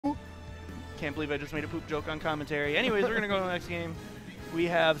Can't believe I just made a poop joke on commentary. Anyways, we're going to go to the next game. We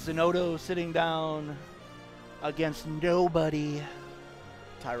have Zinoto sitting down against nobody.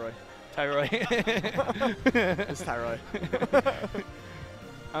 Tyroy. Tyroy. It's Tyroy.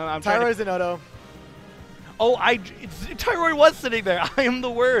 Tyroy Zinoto. Oh, Tyroy was sitting there. I am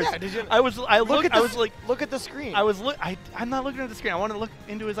the worst. Yeah, did you? I was like, look at the screen. I'm not looking at the screen. I want to look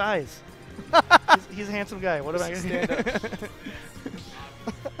into his eyes. he's a handsome guy. What am I going to stand up?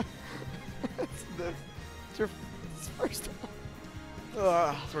 It's your first.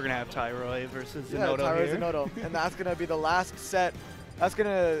 So we're gonna have Tyroy versus Zinoto Tyroy here. Zinoto, and that's gonna be the last set. That's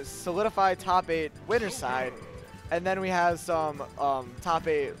gonna solidify top 8 winner side, and then we have some top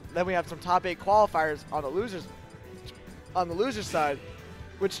 8. Then we have some top 8 qualifiers on the losers side,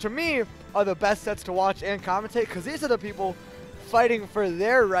 which to me are the best sets to watch and commentate, because these are the people fighting for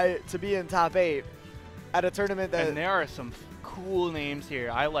their right to be in top 8 at a tournament that. And there are some cool names here.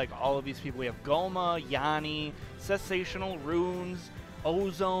 I like all of these people. We have Goma, Yanni, Sensational, Runes,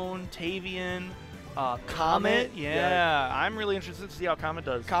 Ozone, Tavian, Comet. Yeah, I'm really interested to see how Comet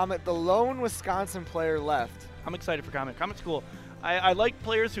does. Comet, the lone Wisconsin player left. I'm excited for Comet. Comet's cool. I like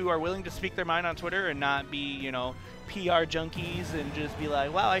players who are willing to speak their mind on Twitter and not be, you know, PR junkies and just be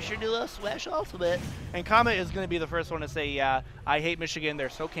like, wow, I sure do love Swash Ultimate. And Comet is going to be the first one to say, yeah, I hate Michigan. They're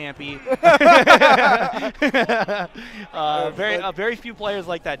so campy. Very few players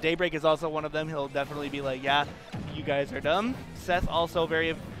like that. Daybreak is also one of them. He'll definitely be like, yeah, you guys are dumb. Seth also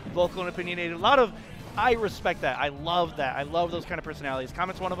very vocal and opinionated. I respect that. I love that. I love those kind of personalities.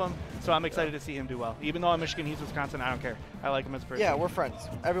 Comet's one of them, so I'm excited to see him do well. Even though I'm Michigan, he's Wisconsin, I don't care. I like him as a person. Yeah, we're friends.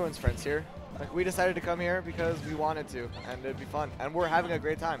 Everyone's friends here. Like, we decided to come here because we wanted to, and it'd be fun. And we're having a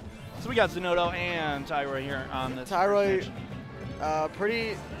great time. So we got Zinoto and Tyroy here on this. Tyroy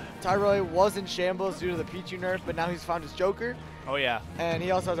was in shambles due to the Pichu nerf, but now he's found his Joker. Oh, yeah. And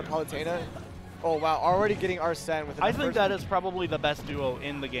he also has a Palutena. Oh, wow. Already getting Arsene with I think that is probably the best duo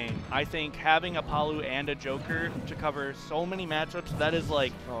in the game. I think having a Palu and a Joker to cover so many matchups, that is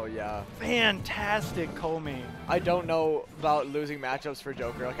like fantastic co-main. I don't know about losing matchups for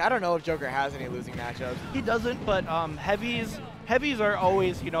Joker. Like, I don't know if Joker has any losing matchups. He doesn't, but heavies are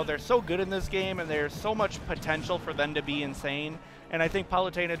always, you know, they're so good in this game and there's so much potential for them to be insane. And I think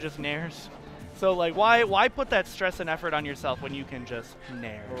Palutena just nairs. So, like, why put that stress and effort on yourself when you can just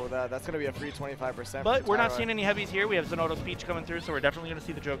nair? Oh, that's going to be a free 25%. But we're not seeing any heavies here. We have Zinoto's Peach coming through, so we're definitely going to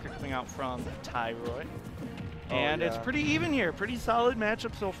see the Joker coming out from Tyroy. And it's pretty even here. Pretty solid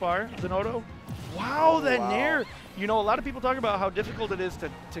matchup so far. Zinoto. Wow, nair. You know, a lot of people talk about how difficult it is to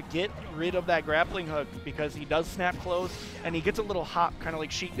get rid of that grappling hook because he does snap close, and he gets a little hop, kind of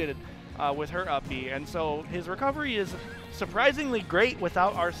like Sheik did with her up B. And so his recovery is surprisingly great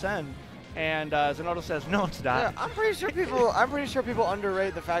without Arsene. And Zinoto says, no, it's not. Yeah, I'm pretty sure people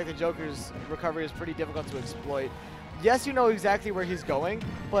underrate the fact that Joker's recovery is pretty difficult to exploit. Yes, you know exactly where he's going,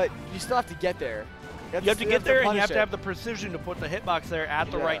 but you still have to get there. You have to get there, and you have to have the precision to put the hitbox there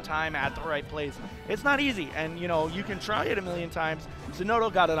at the right time, at the right place. It's not easy, and you know you can try it a million times.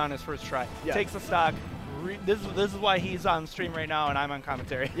 Zinoto got it on his first try. Yeah. Takes the stock. This is why he's on stream right now, and I'm on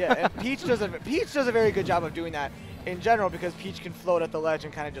commentary. Yeah, and Peach does a very good job of doing that in general, because Peach can float at the ledge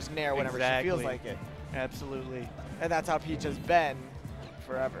and kind of just nair whenever she feels like it. Absolutely. And that's how Peach has been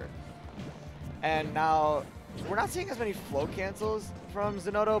forever. And now, we're not seeing as many float cancels from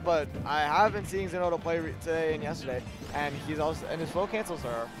Zinoto, but I have been seeing Zinoto play today and yesterday, and his float cancels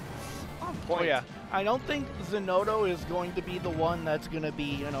are on point. Oh yeah. I don't think Zinoto is going to be the one that's going to be,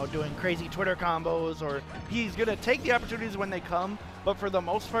 you know, doing crazy Twitter combos, or he's going to take the opportunities when they come. But for the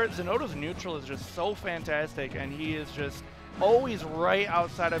most part, Zinoto's neutral is just so fantastic, and he is just always right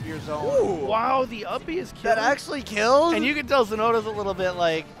outside of your zone. Ooh. Wow, the uppie is killed. That actually kills? And you can tell Zinoto's a little bit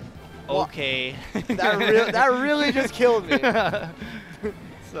like, okay. That really just killed me.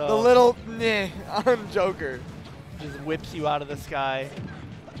 So, the little meh on Joker. Just whips you out of the sky.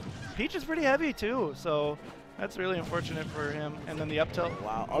 Peach is pretty heavy too, so that's really unfortunate for him. And then the up tilt,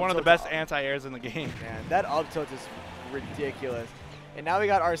 one of the best anti-airs in the game. Man, that up tilt is ridiculous. And now we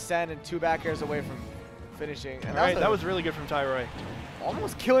got Arsene and 2 back airs away from finishing. And that was really good from Tyroy.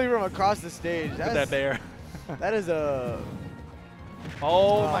 Almost killing from across the stage. Look at that bear. That is a...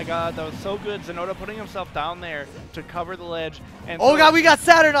 Oh my god, that was so good. Zinoto putting himself down there to cover the ledge. And oh god, we got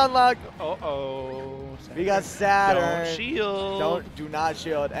Saturn unlocked! Uh-oh. We got Saturn. Don't shield. Do not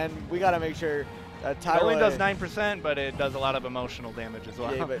shield. And we got to make sure that Tyroy... It only does 9%, but it does a lot of emotional damage as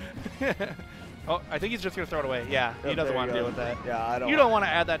well. Yeah, but oh, I think he's just going to throw it away. Yeah, he doesn't want to deal with that. Yeah, I don't. You don't want to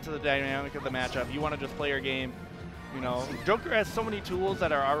add that to the dynamic of the matchup. You want to just play your game. You know, Joker has so many tools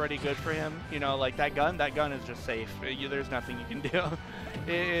that are already good for him. You know, like that gun is just safe. There's nothing you can do.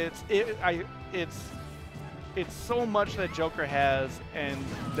 It's so much that Joker has, and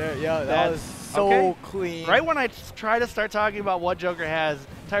yeah, that was so clean. Right when I try to start talking about what Joker has,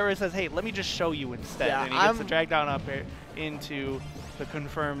 Tyroy says, "Hey, let me just show you instead," and he gets the drag down up into the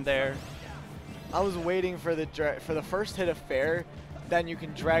confirm there. I was waiting for the first hit of fair, then you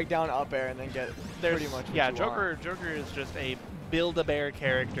can drag down up air and then get pretty much what you Joker is just a Build-A-Bear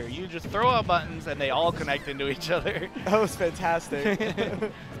character. You just throw out buttons and they all connect into each other. That was fantastic.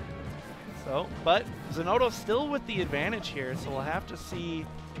 So, but Zinoto's still with the advantage here, so we'll have to see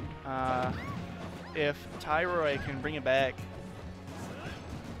if Tyroy can bring it back.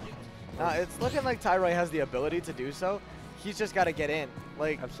 It's looking like Tyroy has the ability to do so. He's just got to get in.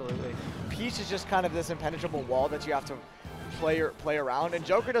 Like, absolutely. Peach is just kind of this impenetrable wall that you have to play around, and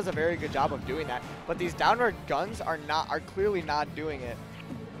Joker does a very good job of doing that. But these downward guns are clearly not doing it.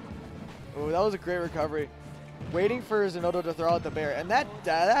 Oh, that was a great recovery. Waiting for Zinoto to throw out the bear, and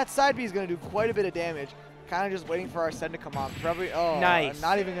that side B is going to do quite a bit of damage. Kind of just waiting for our send to come on. Probably, nice.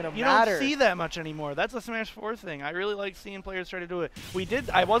 Not even going to You matter. don't see that much anymore. That's a Smash 4 thing. I really like seeing players try to do it.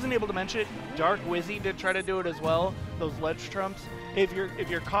 I wasn't able to mention it. Dark Wizzy did try to do it as well. Those ledge trumps. If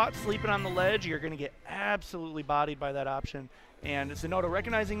you're caught sleeping on the ledge, you're going to get absolutely bodied by that option. And Zinoto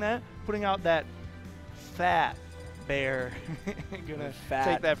recognizing that, putting out that fat bear. Gonna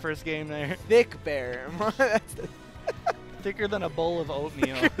take that first game there. Thick bear. Thicker than a bowl of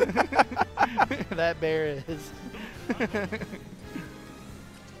oatmeal. That bear is.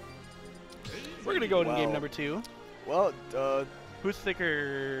 We're going to go to game number 2. Well, who's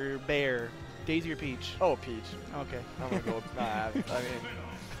thicker, bear? Daisy or Peach? Oh, Peach. Okay. I'm going to go. I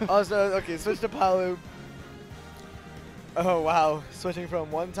mean. Also, okay, switch to Palu. Oh, wow. Switching from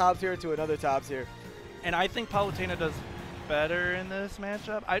one top tier to another top tier. And I think Palutena does better in this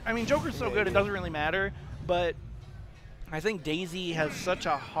matchup. I mean, Joker's so good, it doesn't really matter. But I think Daisy has such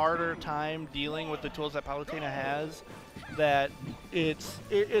a harder time dealing with the tools that Palutena has that it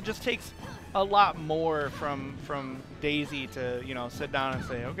just takes a lot more from Daisy to, you know, sit down and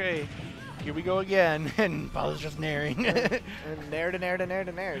say, okay, here we go again, and Palu's just naring. And nair to nair to nair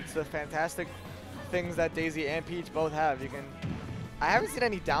to nair. It's the fantastic things that Daisy and Peach both have. I haven't seen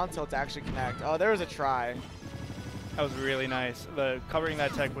any down tilt to actually connect. Oh, there was a try. That was really nice. Covering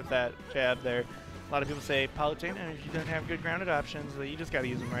that tech with that jab there. A lot of people say, Palutena, she doesn't have good grounded options, but you just got to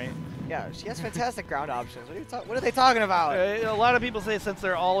use them right. Yeah, she has fantastic ground options. What are they talking about? A lot of people say since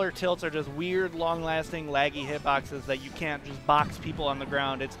all her tilts are just weird, long-lasting, laggy hitboxes that you can't just box people on the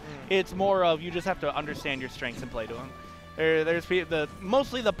ground. It's more of you just have to understand your strengths and play to them.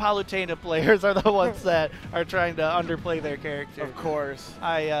 Mostly the Palutena players are the ones that are trying to underplay their character. Of course.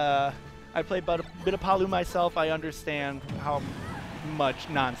 I play a bit of Palu myself. I understand how much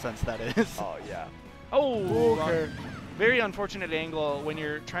nonsense that is. Oh, yeah. Oh, okay. Very unfortunate angle when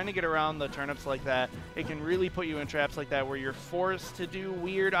you're trying to get around the turnips like that. It can really put you in traps like that where you're forced to do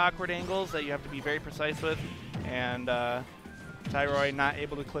weird, awkward angles that you have to be very precise with. And Tyroy not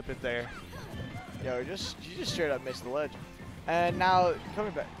able to clip it there. Yo, you just straight up missed the ledge. And now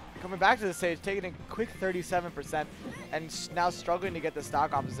coming back to the stage, taking a quick 37%, and now struggling to get the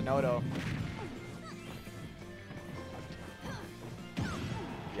stock off of Zinoto.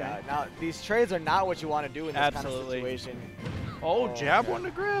 Yeah, now these trades are not what you want to do in this kind of situation. Oh, jab one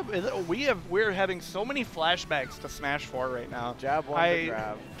to grab. We're having so many flashbacks to Smash 4 right now. Jab one to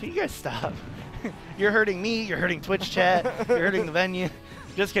grab. Can you guys stop? You're hurting me. You're hurting Twitch chat. You're hurting the venue.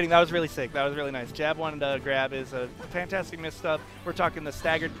 Just kidding. That was really sick. That was really nice. Jab one to grab is a fantastic misstep. We're talking the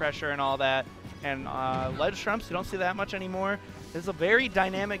staggered pressure and all that. And ledge trumps, you don't see that much anymore. This is a very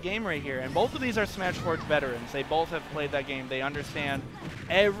dynamic game right here. And both of these are Smash 4 veterans. They both have played that game. They understand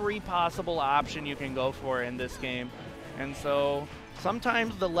every possible option you can go for in this game. And so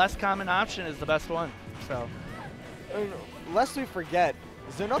sometimes the less common option is the best one. So, lest we forget,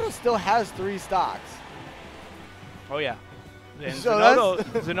 Zinoto still has 3 stocks. Oh, yeah. And so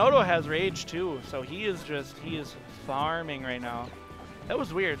Zinoto has rage too, so he is farming right now. That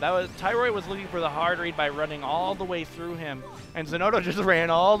was weird. Tyroy was looking for the hard read by running all the way through him, and Zinoto just ran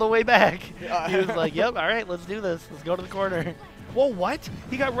all the way back. He was like, "Yep, all right, let's do this. Let's go to the corner." Whoa, what?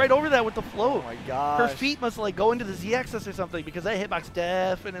 He got right over that with the float. Oh my gosh. Her feet must like go into the Z-axis or something because that hitbox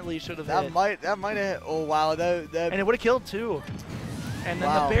definitely should have hit. That might have hit. Oh wow, and it would have killed too. And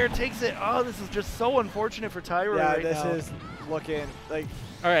then the bear takes it. Oh, this is just so unfortunate for Tyroy right now. Yeah, this is looking like.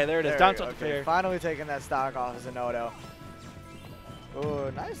 All right, there it is. Down to the fair. Finally taking that stock off of Zinoto.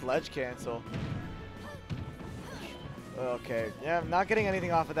 Oh, nice ledge cancel. Okay, yeah, I'm not getting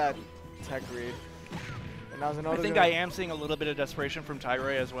anything off of that tech read. now Zinoto's I think I am seeing a little bit of desperation from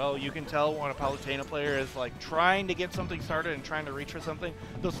Tyroy as well. You can tell when a Palutena player is like trying to get something started and trying to reach for something,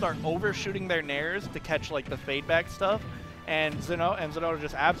 they'll start overshooting their nairs to catch like the fade back stuff. And Zinoto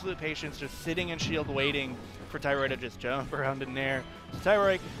just absolute patience, just sitting in shield waiting for Tyroy to just jump around in there. So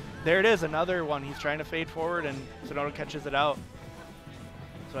Tyroy, there it is, another one. He's trying to fade forward and Zinoto catches it out.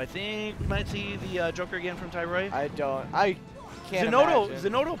 So I think we might see the Joker again from Tyroy. I can't imagine.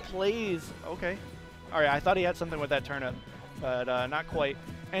 Zinoto plays, okay. All right, I thought he had something with that turnip, but not quite.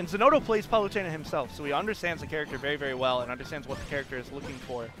 And Zinoto plays Palutena himself, so he understands the character very, very well and understands what the character is looking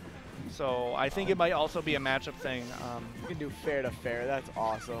for. So I think it might also be a matchup thing. You can do fair to fair. That's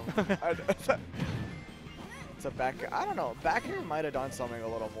awesome. It's a back. I don't know. Back here might have done something a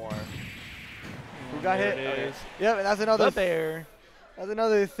little more. Who got hit? It is. Yep, and that's another bear. That's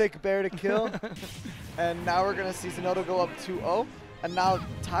another thick bear to kill. And now we're gonna see Zinoto go up 2-0. And now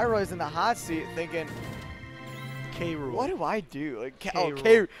Tyroy's in the hot seat thinking, K-Rule. what do I do? Like,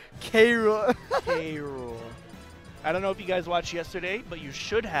 K-Rule. K-Rule. K-Rule. I don't know if you guys watched yesterday, but you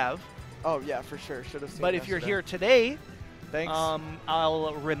should have. Oh, yeah, for sure. Should have seen But if you're here today, thanks.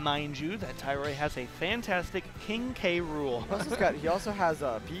 I'll remind you that Tyroy has a fantastic King K-Rule. He also has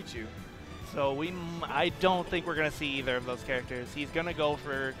Pichu. So I don't think we're going to see either of those characters. He's going to go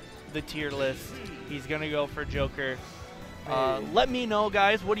for the tier list. He's going to go for Joker. Let me know,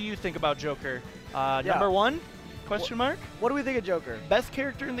 guys. What do you think about Joker? Number one? Question mark? What do we think of Joker? Best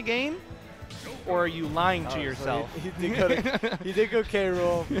character in the game? Or are you lying to yourself? So he did go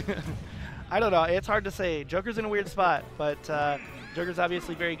K-Rule. I don't know. It's hard to say. Joker's in a weird spot, but Joker's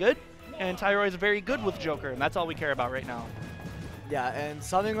obviously very good, and Tyroy's very good with Joker, and that's all we care about right now. Yeah, and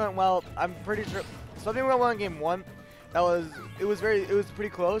something went well. I'm pretty sure something went well in game one. It was pretty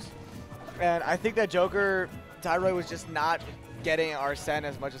close, and I think that Tyroy was just not getting Arsene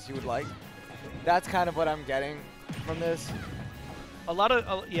as much as he would like. That's kind of what I'm getting from this. A lot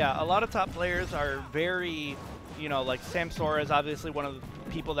of top players are very, like Samsora is obviously one of the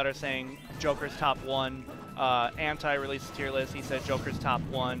people that are saying Joker's top one. Anti-release tier list, he said Joker's top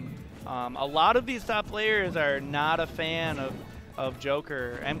one. A lot of these top players are not a fan of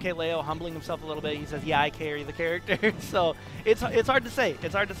Joker. MK Leo humbling himself a little bit. He says, "Yeah, I carry the character." So it's hard to say.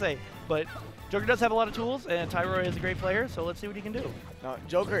 It's hard to say, but Joker does have a lot of tools, and Tyroy is a great player. So let's see what he can do. No,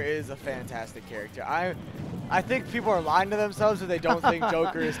 Joker is a fantastic character. I think people are lying to themselves if they don't think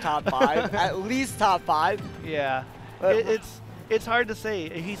Joker is top 5, at least top 5. Yeah, it's hard to say.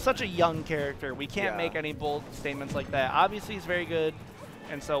 He's such a young character. We can't make any bold statements like that. Obviously, he's very good,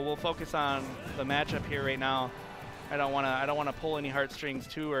 and so we'll focus on the matchup here right now. I don't want to pull any heartstrings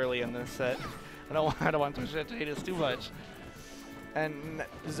too early in this set. I don't want to agitate us too much. And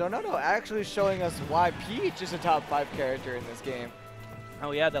Zinoto actually showing us why Peach is a top 5 character in this game.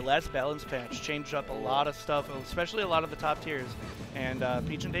 Oh yeah, the last balance patch changed up a lot of stuff, especially a lot of the top tiers. And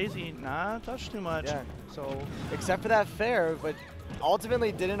Peach and Daisy not touched too much. Yeah. So except for that fair, but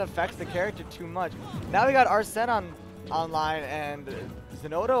ultimately didn't affect the character too much. Now we got Arsene online, and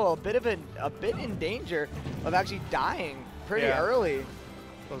Zinoto a bit in danger of actually dying pretty early.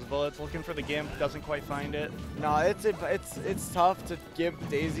 Those bullets looking for the Gimp, doesn't quite find it. No, it's tough to give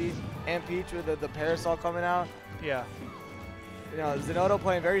Daisy and Peach with the parasol coming out. Yeah. Zinoto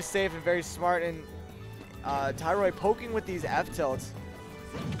playing very safe and very smart, and Tyroy poking with these F tilts.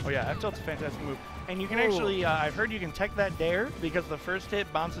 Oh yeah, F tilt's a fantastic move. And you can actually, I've heard you can tech that dare because the first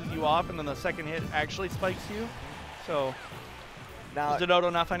hit bounces you off and then the second hit actually spikes you. So now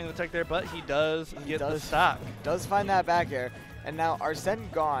Zinoto not finding the tech there, but he does get the stock. Does find that back air. And now Arsene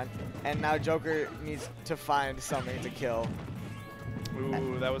gone, and now Joker needs to find something to kill.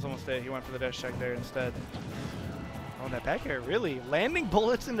 Ooh, that was almost it. He went for the dash check there instead. Oh, that back air, really? Landing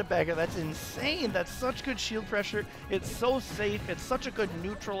bullets into back air, that's insane. That's such good shield pressure. It's so safe. It's such a good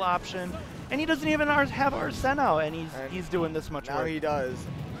neutral option. And he doesn't even have Arsene out, and he's doing this much work. Now he does.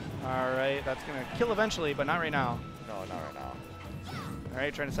 All right, that's going to kill eventually, but not right now. No, not right now. All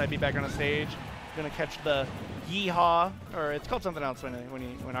right, trying to side beat back on the stage. Going to catch the Yeehaw, or it's called something else when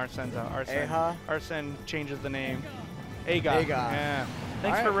Arsene's out. Arsene changes the name. Aga. Yeah.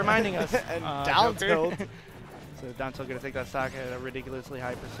 Thanks for reminding us. And down tilt. So down tilt going to take that stock at a ridiculously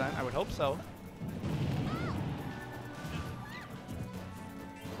high percent. I would hope so.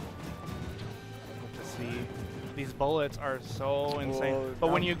 To see. These bullets are so insane. Whoa, but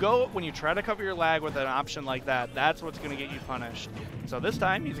when you try to cover your lag with an option like that, that's what's going to get you punished. So this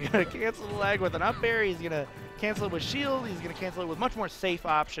time, he's going to cancel the lag with an up air. He's going to cancel it with shield. He's going to cancel it with much more safe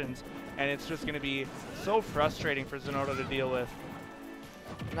options. And it's just going to be so frustrating for Zinoto to deal with.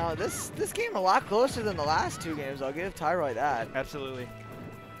 Now, this game a lot closer than the last 2 games. I'll give Tyroy that. Absolutely.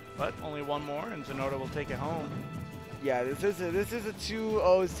 But only one more, and Zinoto will take it home. Yeah, this is a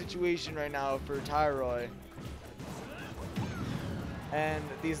 2-0 situation right now for Tyroy. And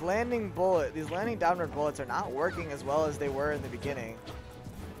these landing downward bullets are not working as well as they were in the beginning.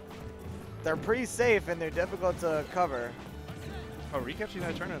 They're pretty safe and they're difficult to cover. Oh, recapturing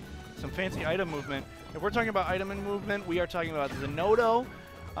that turnip. Some fancy item movement. If we're talking about item and movement, we are talking about Zinoto.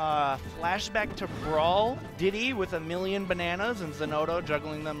 Flashback to Brawl, Diddy with 1,000,000 bananas, and Zinoto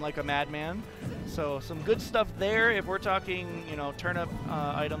juggling them like a madman. So some good stuff there. If we're talking, you know, turnip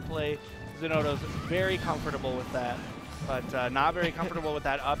item play, Zinoto's very comfortable with that, but not very comfortable with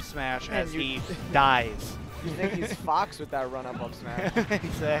that up smash as he dies. You think he's Fox with that run up smash?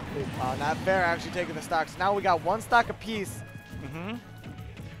 Exactly. Not fair, actually taking the stocks. Now we got one stock apiece. Mm-hmm.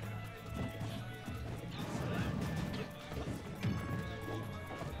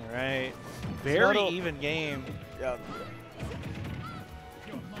 All right. Very Zinoto. even game. Yep.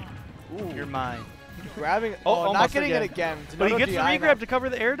 Ooh. You're mine. Grabbing. Oh, not getting again. it again. But he gets the DI regrab to cover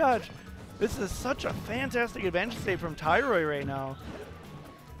the air dodge. This is such a fantastic advantage state from Tyroy right now.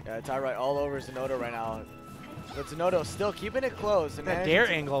 Yeah, Tyroy all over Zinoto right now. But Zinoto still keeping it close. And That dare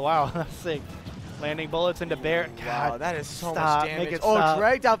angle, wow, that's sick. Landing bullets into bear. Wow, God, that is so stop. much damage. Make it Oh, stop.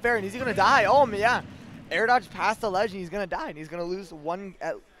 dragged out fair, and is he gonna die? Oh yeah, air dodge past the ledge, and he's gonna die, and he's gonna lose one.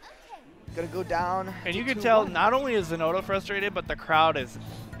 Gonna go down. And you can tell not only is Zinoto frustrated, but the crowd is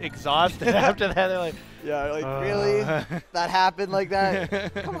exhausted after that. They're like, yeah, like really? That happened like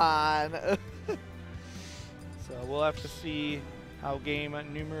that? Come on. So we'll have to see how game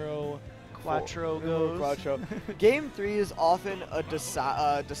numero quattro goes. Quattro. Game 3 is often a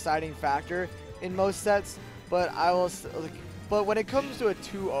deciding factor in most sets, but but when it comes to a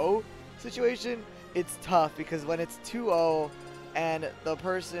 2-0 situation, it's tough because when it's 2-0 and the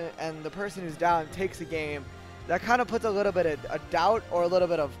person who's down takes a game, that kind of puts a little bit of a doubt or a little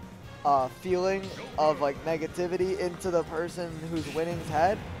bit of feeling of like negativity into the person who's winning's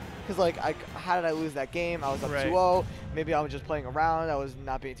head. Because like, how did I lose that game? I was up 2-0. Maybe I was just playing around. I was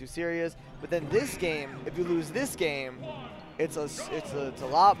not being too serious. But then this game, if you lose this game, it's a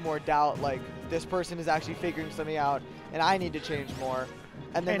lot more doubt. Like this person is actually figuring something out, and I need to change more.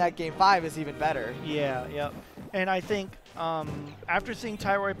 And then that game 5 is even better. Yeah, yep. And I think after seeing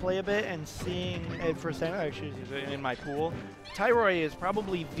Tyroy play a bit and seeing it first time, actually in my pool, Tyroy is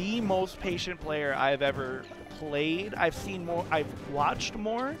probably the most patient player I've ever played. I've seen more, I've watched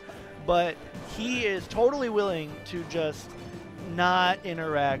more, but he is totally willing to just not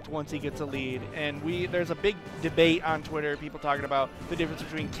interact once he gets a lead. And there's a big debate on Twitter, people talking about the difference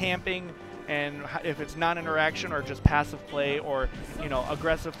between camping and if it's non-interaction or just passive play or, you know,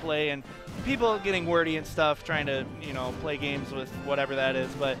 aggressive play, and people getting wordy and stuff, trying to, you know, play games with whatever that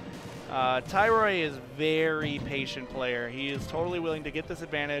is. But Tyroy is very patient player. He is totally willing to get this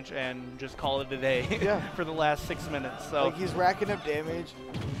advantage and just call it a day for the last 6 minutes. So like he's racking up damage.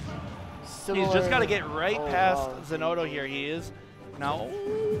 He's just got to get right past Zinoto here. He is now.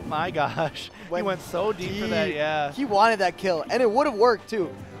 Oh my gosh, he went so deep for that. Yeah, he wanted that kill, and it would have worked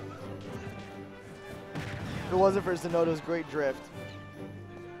too. If it wasn't for Zinoto's great drift.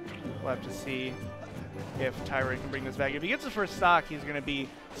 We'll have to see if Tyroy can bring this back. If he gets his first stock, he's going to be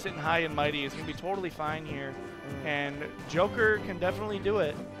sitting high and mighty. He's going to be totally fine here. And Joker can definitely do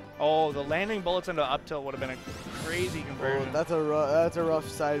it. Oh, the landing bullets into up tilt would have been a crazy conversion. Oh, that's a rough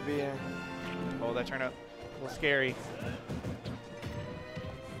side B. Oh, that turned out a little scary.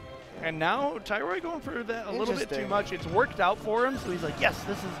 And now Tyroy going for that a little bit too much. It's worked out for him, so he's like, yes,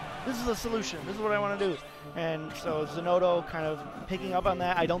 this is a solution. This is what I want to do. And so Zinoto kind of picking up on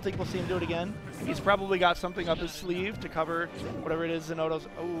that. I don't think we'll see him do it again. He's probably got something up his sleeve to cover whatever it is Zinoto's.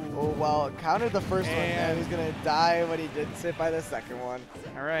 Oh, well, countered the first one, and he's going to die when he didn't sit by the second one.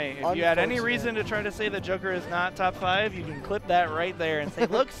 All right. If you had any reason to try to say that Joker is not top 5, you can clip that right there and say,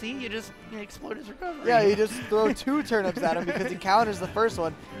 look, see, you just explode his recovery. Yeah, you just throw 2 turnips at him because he counters the first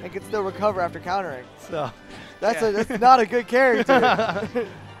one and can still recover after countering. So that's not a good character.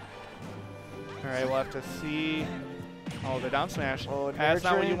 All right, we'll have to see. Oh, the down smash. Oh, that's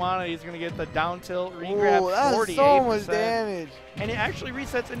not what you wanted. He's going to get the down tilt regrab. That's 48%. so much damage. And it actually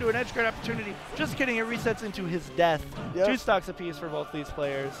resets into an edge guard opportunity. Just kidding, it resets into his death. Yep. 2 stocks apiece for both these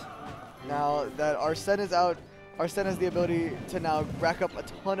players. Now that Arsene is out, Arsene has the ability to now rack up a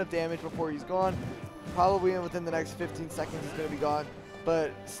ton of damage before he's gone. Probably within the next 15 seconds he's going to be gone.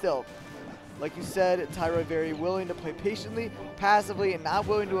 But still, like you said, Tyroy very willing to play patiently, passively, and not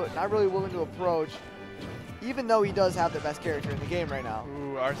really willing to approach, even though he does have the best character in the game right now.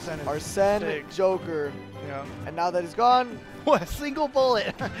 Ooh, Arsene sick. Joker. Yeah. And now that he's gone, what a single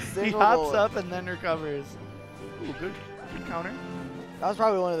bullet. He hops bullet. up and then recovers. Ooh, good counter. That was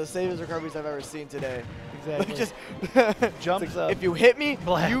probably one of the safest recoveries I've ever seen today. Exactly. Just jumps up. If you hit me,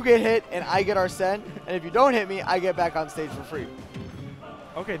 Black. you get hit, and I get Arsene. And if you don't hit me, I get back on stage for free.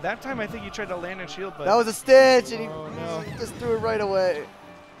 Okay, that time I think he tried to land and shield, but that was a stitch, and he he just threw it right away.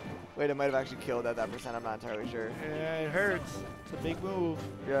 Wait, it might have actually killed at that percent. I'm not entirely sure. Yeah, it hurts. It's a big move.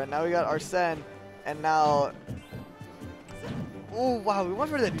 Yeah, now we got Arsene, and now. Oh wow, we went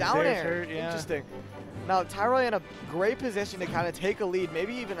for the down air. Hurt, yeah. Interesting. Now Tyroy in a great position to kind of take a lead,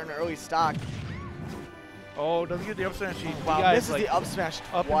 maybe even an early stock. Oh, doesn't get the up smash. Wow, misses the up smash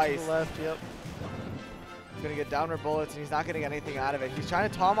up twice. Into the left, yep. Gonna get downward bullets, and he's not gonna get anything out of it. He's trying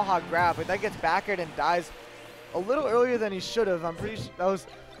to tomahawk grab, but that gets back aired and dies a little earlier than he should have. I'm pretty sure that was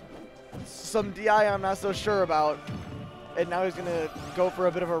some DI I'm not so sure about. And now he's gonna go for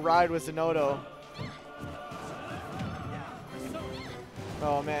a bit of a ride with Zinoto.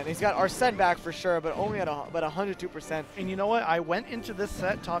 Oh man, he's got Arsene back for sure, but only at about 102%. And you know what? I went into this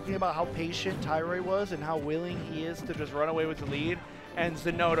set talking about how patient Tyroy was and how willing he is to just run away with the lead. And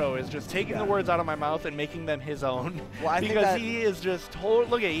Zinoto is just taking the words out of my mouth and making them his own. Well, because he is just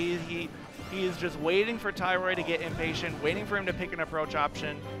look at he is just waiting for Tyroy to get impatient, waiting for him to pick an approach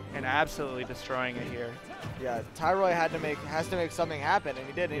option, and absolutely destroying it here. Yeah, Tyroy has to make something happen, and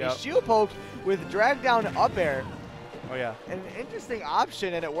he did. And he shield poked with drag down up air. Oh yeah. An interesting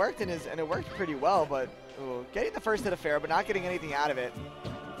option, and it worked and it worked pretty well. But getting the first hit of fair, but not getting anything out of it.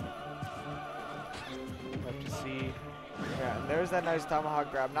 Have to see. Yeah, and there's that nice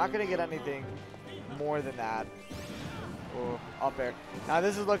tomahawk grab. Not gonna get anything more than that. Ooh, up air. Now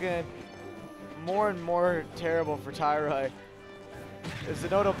this is looking more and more terrible for Tyroy. If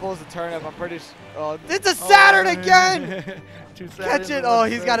Zinoto pulls the turnip, I'm pretty sure. Oh, it's a Saturn again! Catch it! Oh,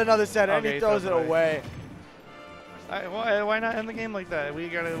 he's got another Saturn, and he throws it away. Why not end the game like that? We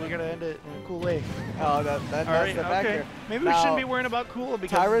gotta end it in a cool way. Oh, that's the back here. Maybe we shouldn't be worrying about cool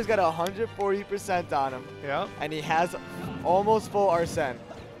because Tyroy's got 140% on him. Yeah. And he has almost full Arsene.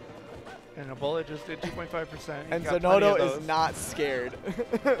 And a bullet just did 2.5%. And Zinoto is not scared.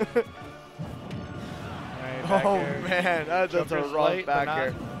 Right, oh man, that's a rough back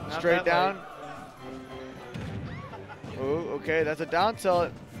here. Straight down. Ooh, okay, that's a down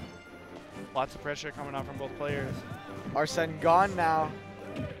tilt. Lots of pressure coming out from both players. Arsene gone now.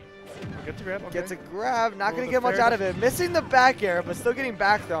 Gets a grab. Okay. Gets a grab. Not gonna get much out of it. Missing the back air, but still getting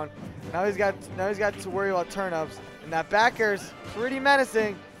back thrown. Now he's got to worry about turn-ups. And that back air is pretty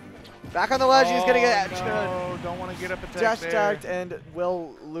menacing. Back on the ledge, he's gonna get don't want to get up dash attacked and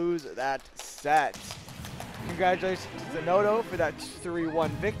will lose that set. Congratulations to Zinoto for that 3-1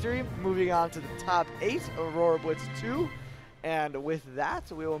 victory. Moving on to the top 8, Aurora Blitz 2. And with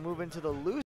that, we will move into the loser.